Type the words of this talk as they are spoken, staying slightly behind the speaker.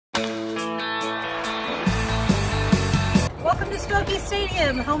Smokies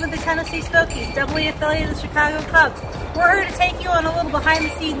Stadium, home of the Tennessee Smokies, doubly affiliated with the Chicago Cubs. We're here to take you on a little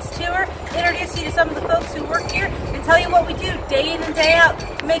behind-the-scenes tour, introduce you to some of the folks who work here, and tell you what we do day in and day out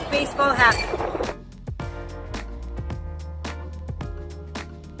to make baseball happen.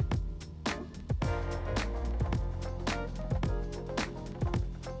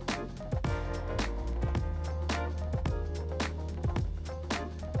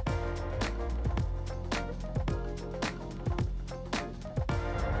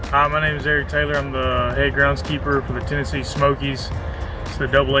 Hi, my name is Eric Taylor. I'm the head groundskeeper for the Tennessee Smokies. It's the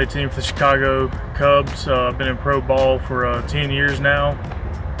AA team for the Chicago Cubs. I've been in pro ball for 10 years now.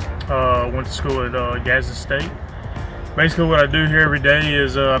 Went to school at Gadsden State. Basically what I do here every day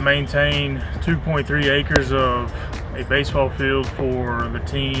is I maintain 2.3 acres of a baseball field for the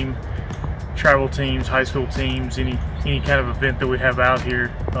team, travel teams, high school teams, any kind of event that we have out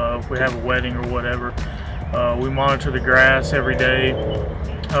here. If we have a wedding or whatever. We monitor the grass every day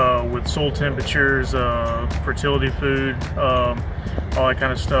with soil temperatures, fertility food, all that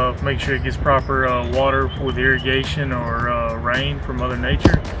kind of stuff. Make sure it gets proper water with irrigation or rain from Mother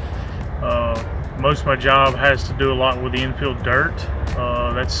Nature. Most of my job has to do a lot with the infield dirt.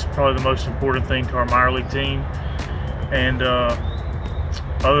 That's probably the most important thing to our minor league team. And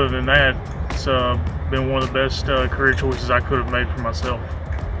other than that, it's been one of the best career choices I could have made for myself.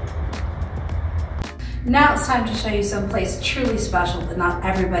 Now it's time to show you someplace truly special that not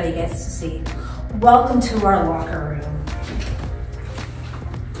everybody gets to see. Welcome to our locker room.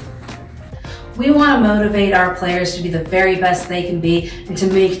 We want to motivate our players to be the very best they can be and to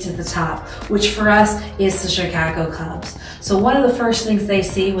make it to the top, which for us is the Chicago Cubs. So one of the first things they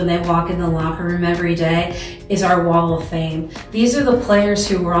see when they walk in the locker room every day is our Wall of Fame. These are the players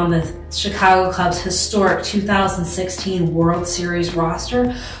who were on the Chicago Cubs' historic 2016 World Series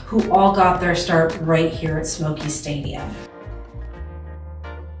roster who all got their start right here at Smokies Stadium.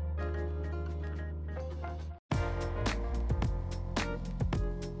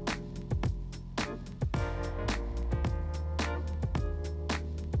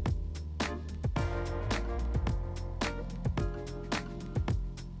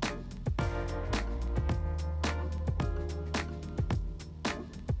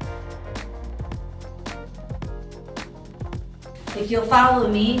 If you'll follow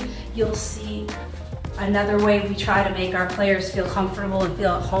me, you'll see another way we try to make our players feel comfortable and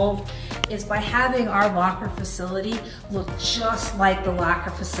feel at home is by having our locker facility look just like the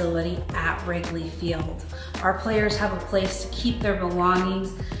locker facility at Wrigley Field. Our players have a place to keep their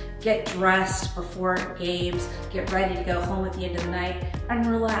belongings, get dressed before games, get ready to go home at the end of the night, and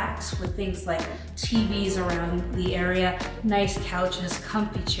relax with things like TVs around the area, nice couches,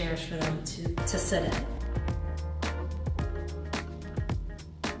 comfy chairs for them to sit in.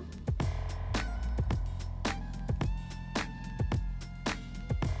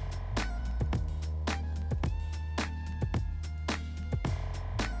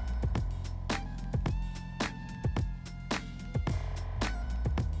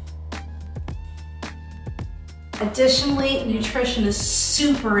 Additionally, nutrition is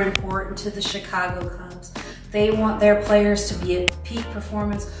super important to the Chicago Cubs. They want their players to be at peak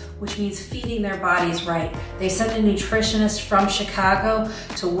performance, which means feeding their bodies right. They send a nutritionist from Chicago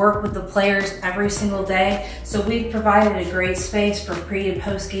to work with the players every single day. So we've provided a great space for pre and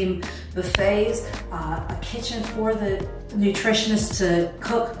post game buffets, a kitchen for the nutritionist to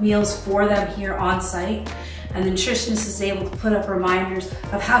cook meals for them here on site. And the nutritionist is able to put up reminders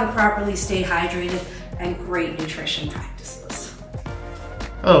of how to properly stay hydrated and great nutrition practices.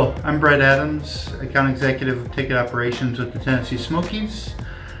 Hello, I'm Brett Adams, Account Executive of Ticket Operations with the Tennessee Smokies.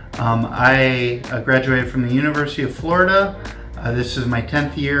 I graduated from the University of Florida. This is my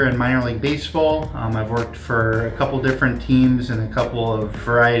 10th year in minor league baseball. I've worked for a couple different teams in a couple of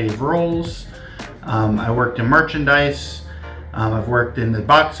variety of roles. I worked in merchandise. I've worked in the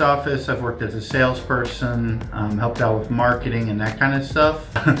box office. I've worked as a salesperson, helped out with marketing and that kind of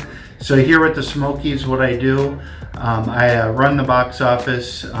stuff. So here with the Smokies, what I do, I run the box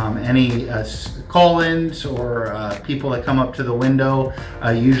office. Any call-ins or people that come up to the window,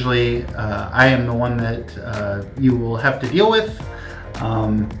 usually I am the one that you will have to deal with.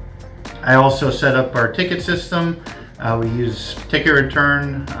 I also set up our ticket system. We use ticket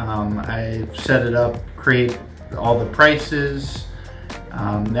return. I set it up, create all the prices,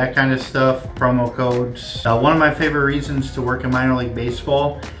 that kind of stuff, promo codes. One of my favorite reasons to work in minor league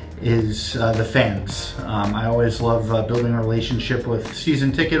baseball is the fans. I always love building a relationship with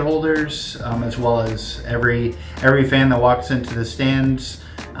season ticket holders, as well as every fan that walks into the stands.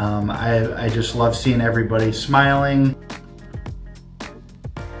 I just love seeing everybody smiling.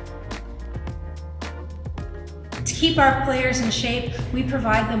 To keep our players in shape, we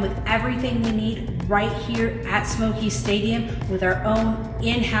provide them with everything they need right here at Smokies Stadium with our own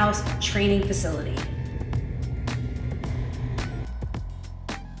in-house training facility.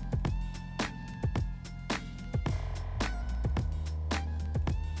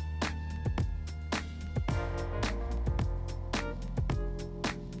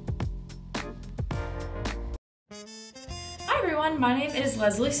 Hi everyone, my name is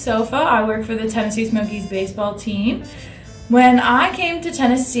Leslie Sofa. I work for the Tennessee Smokies baseball team. When I came to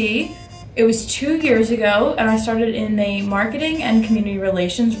Tennessee, it was 2 years ago, and I started in the marketing and community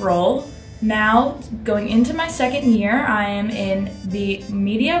relations role. Now, going into my second year, I am in the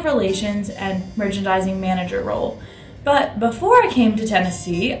media relations and merchandising manager role. But before I came to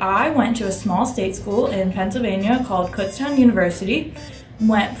Tennessee, I went to a small state school in Pennsylvania called Kutztown University.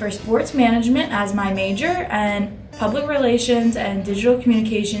 Went for sports management as my major and public relations and digital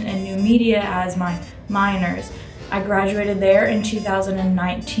communication and new media as my minors. I graduated there in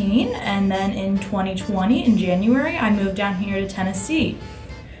 2019, and then in 2020, in January, I moved down here to Tennessee.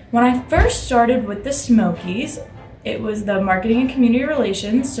 When I first started with the Smokies, it was the marketing and community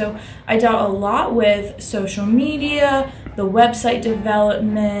relations, so I dealt a lot with social media, the website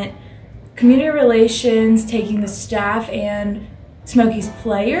development, community relations, taking the staff and Smokies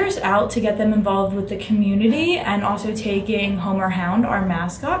players out to get them involved with the community, and also taking Homer Hound, our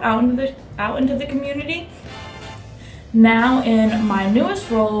mascot, out into the community. Now in my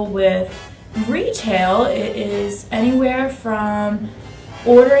newest role with retail, it is anywhere from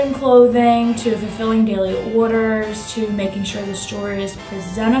ordering clothing to fulfilling daily orders to making sure the store is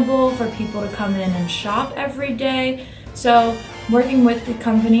presentable for people to come in and shop every day. So working with the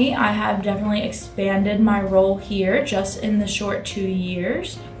company, I have definitely expanded my role here just in the short 2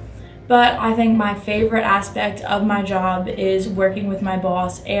 years. But I think my favorite aspect of my job is working with my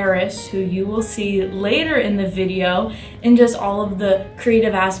boss, Eris, who you will see later in the video, and just all of the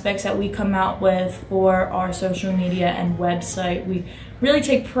creative aspects that we come out with for our social media and website. We really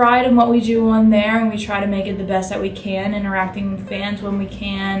take pride in what we do on there, and we try to make it the best that we can, interacting with fans when we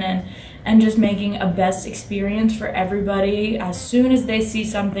can, and just making a best experience for everybody as soon as they see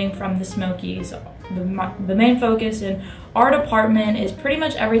something from the Smokies. The main focus in our department is pretty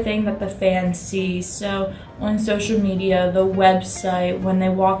much everything that the fans see. So on social media, the website, when they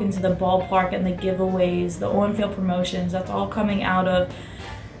walk into the ballpark and the giveaways, the on-field promotions, that's all coming out of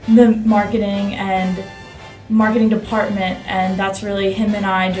the marketing department, and that's really him and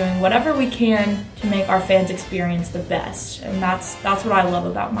I doing whatever we can to make our fans experience the best. And that's what I love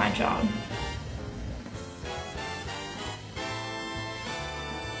about my job.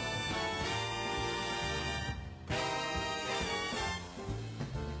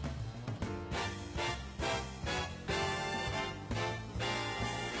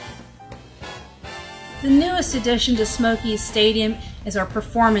 The newest addition to Smokies Stadium is our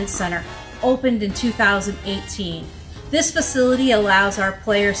Performance Center, opened in 2018. This facility allows our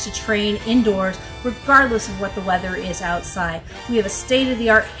players to train indoors regardless of what the weather is outside. We have a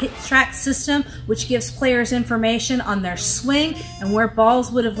state-of-the-art hit track system which gives players information on their swing and where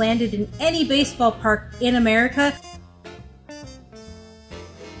balls would have landed in any baseball park in America.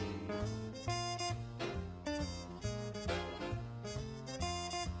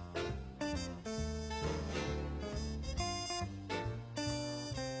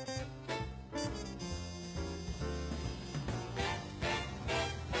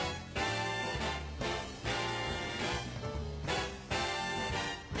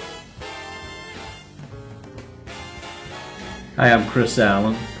 Hi, I'm Chris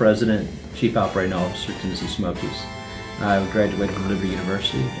Allen, President, Chief Operating Officer, Tennessee Smokies. I graduated from Liberty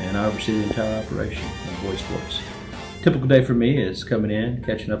University and I oversee the entire operation of boys sports. Typical day for me is coming in,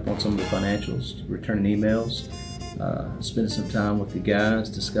 catching up on some of the financials, returning emails, spending some time with the guys,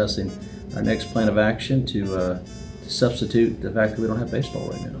 discussing our next plan of action to substitute the fact that we don't have baseball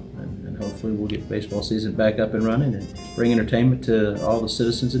right now. And hopefully we'll get baseball season back up and running and bring entertainment to all the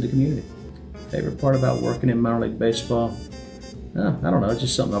citizens in the community. Favorite part about working in minor league baseball? I don't know, it's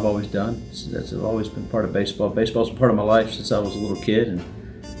just something I've always done. It's always been part of baseball. Baseball's been part of my life since I was a little kid, and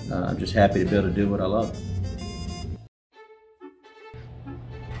I'm just happy to be able to do what I love.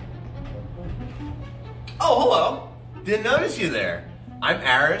 Oh, hello. Didn't notice you there. I'm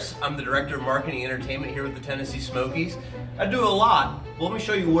Aris. I'm the Director of Marketing and Entertainment here with the Tennessee Smokies. I do a lot. Well, let me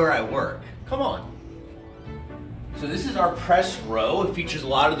show you where I work. Come on. So this is our press row. It features a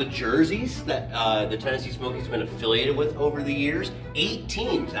lot of the jerseys that the Tennessee Smokies have been affiliated with over the years. 8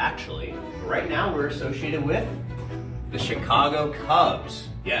 teams, actually. Right now we're associated with the Chicago Cubs.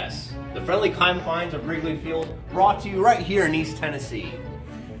 Yes, the friendly confines of Wrigley Field, brought to you right here in East Tennessee.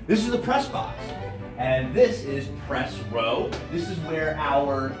 This is the press box. And this is press row. This is where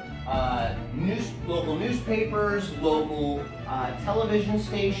our local newspapers, local television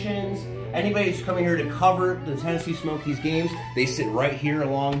stations, anybody who's coming here to cover the Tennessee Smokies games, they sit right here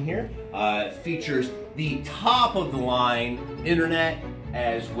along here. It features the top of the line internet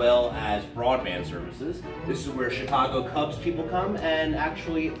as well as broadband services. This is where Chicago Cubs people come and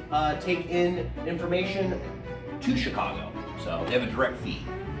actually take in information to Chicago. So they have a direct feed.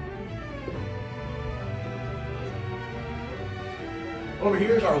 Over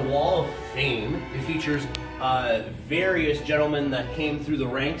here is our Wall of Fame. It features various gentlemen that came through the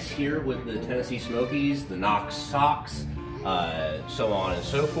ranks here with the Tennessee Smokies, the Knox Sox, so on and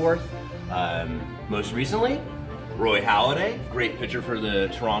so forth. Most recently, Roy Halladay, great pitcher for the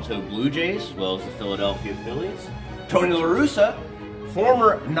Toronto Blue Jays, as well as the Philadelphia Phillies. Tony La Russa,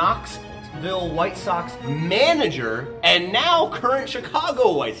 former Knoxville White Sox manager, and now current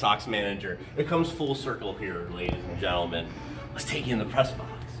Chicago White Sox manager. It comes full circle here, ladies and gentlemen. Let's take you in the press box.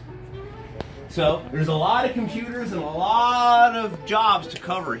 So there's a lot of computers and a lot of jobs to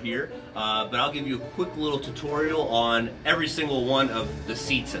cover here, but I'll give you a quick little tutorial on every single one of the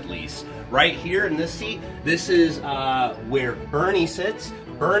seats at least. Right here in this seat, this is where Bernie sits.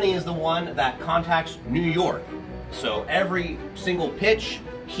 Bernie is the one that contacts New York. So every single pitch,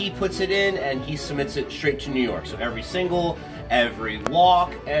 he puts it in and he submits it straight to New York. So every single, every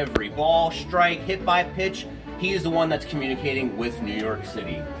walk, every ball, strike, hit by pitch, he is the one that's communicating with New York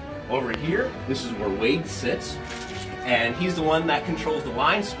City. Over here, this is where Wade sits, and he's the one that controls the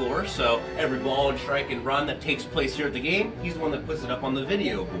line score, so every ball and strike and run that takes place here at the game, he's the one that puts it up on the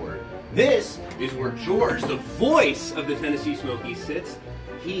video board. This is where George, the voice of the Tennessee Smokies, sits.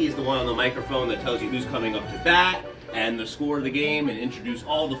 He is the one on the microphone that tells you who's coming up to bat and the score of the game and introduce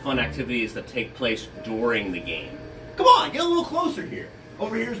all the fun activities that take place during the game. Come on, get a little closer here.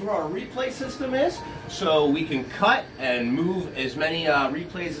 Over here is where our replay system is, so we can cut and move as many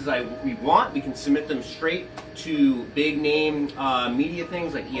replays as we want. We can submit them straight to big name media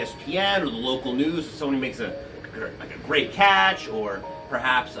things like ESPN or the local news. If somebody makes a great catch, or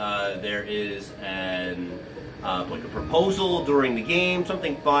perhaps there is like a proposal during the game,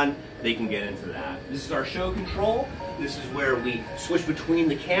 something fun, they can get into that. This is our show control. This is where we switch between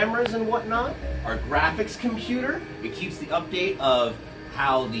the cameras and whatnot. Our graphics computer, it keeps the update of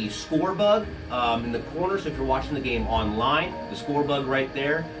how the score bug in the corner, so if you're watching the game online, the score bug right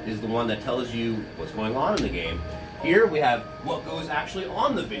there is the one that tells you what's going on in the game. Here we have what goes actually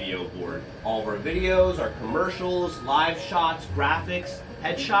on the video board. All of our videos, our commercials, live shots, graphics,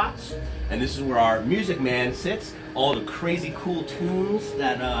 headshots, and this is where our music man sits. All the crazy cool tunes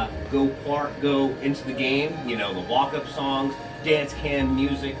that go into the game, you know, the walk-up songs, dance can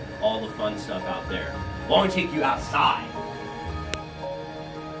music, all the fun stuff out there. Well, I want to take you outside.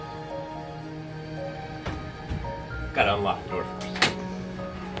 Gotta unlock the door first.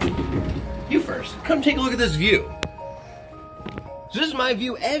 You first. Come take a look at this view. So this is my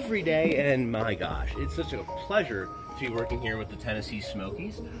view every day, and my gosh, it's such a pleasure to be working here with the Tennessee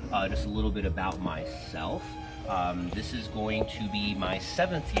Smokies. Just a little bit about myself. This is going to be my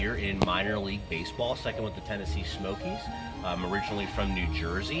 7th year in minor league baseball, second with the Tennessee Smokies. I'm originally from New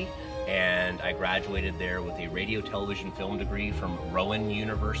Jersey, and I graduated there with a radio, television, film degree from Rowan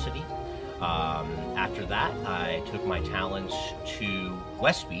University. After that, I took my talents to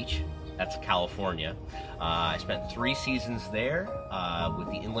West Beach, that's California. I spent 3 seasons there with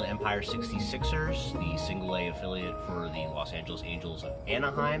the Inland Empire 66ers, the single-A affiliate for the Los Angeles Angels of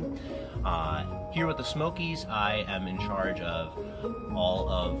Anaheim. Here with the Smokies, I am in charge of all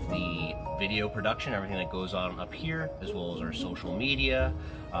of the video production, everything that goes on up here, as well as our social media,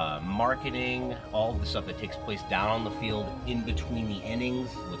 marketing, all of the stuff that takes place down on the field in between the innings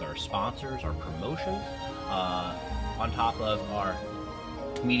with our sponsors, our promotions, on top of our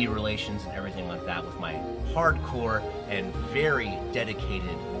media relations and everything like that with my hardcore and very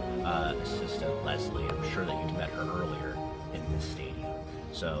dedicated assistant, Leslie. I'm sure that you met her earlier in this stadium.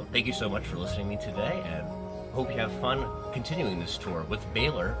 So thank you so much for listening to me today, and hope you have fun continuing this tour with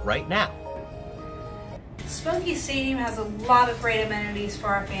Baylor right now. Smokies Stadium has a lot of great amenities for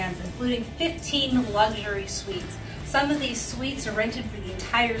our fans, including 15 luxury suites. Some of these suites are rented for the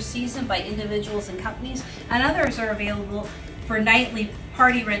entire season by individuals and companies, and others are available for nightly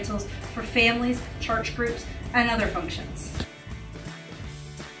party rentals for families, church groups, and other functions.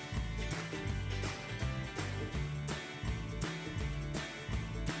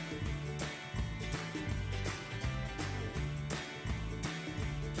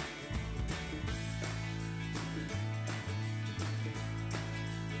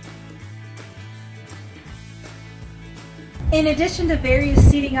 In addition to various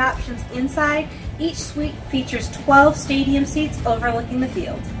seating options inside, each suite features 12 stadium seats overlooking the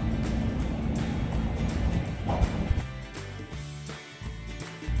field.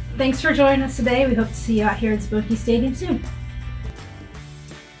 Thanks for joining us today. We hope to see you out here at Smokies Stadium soon.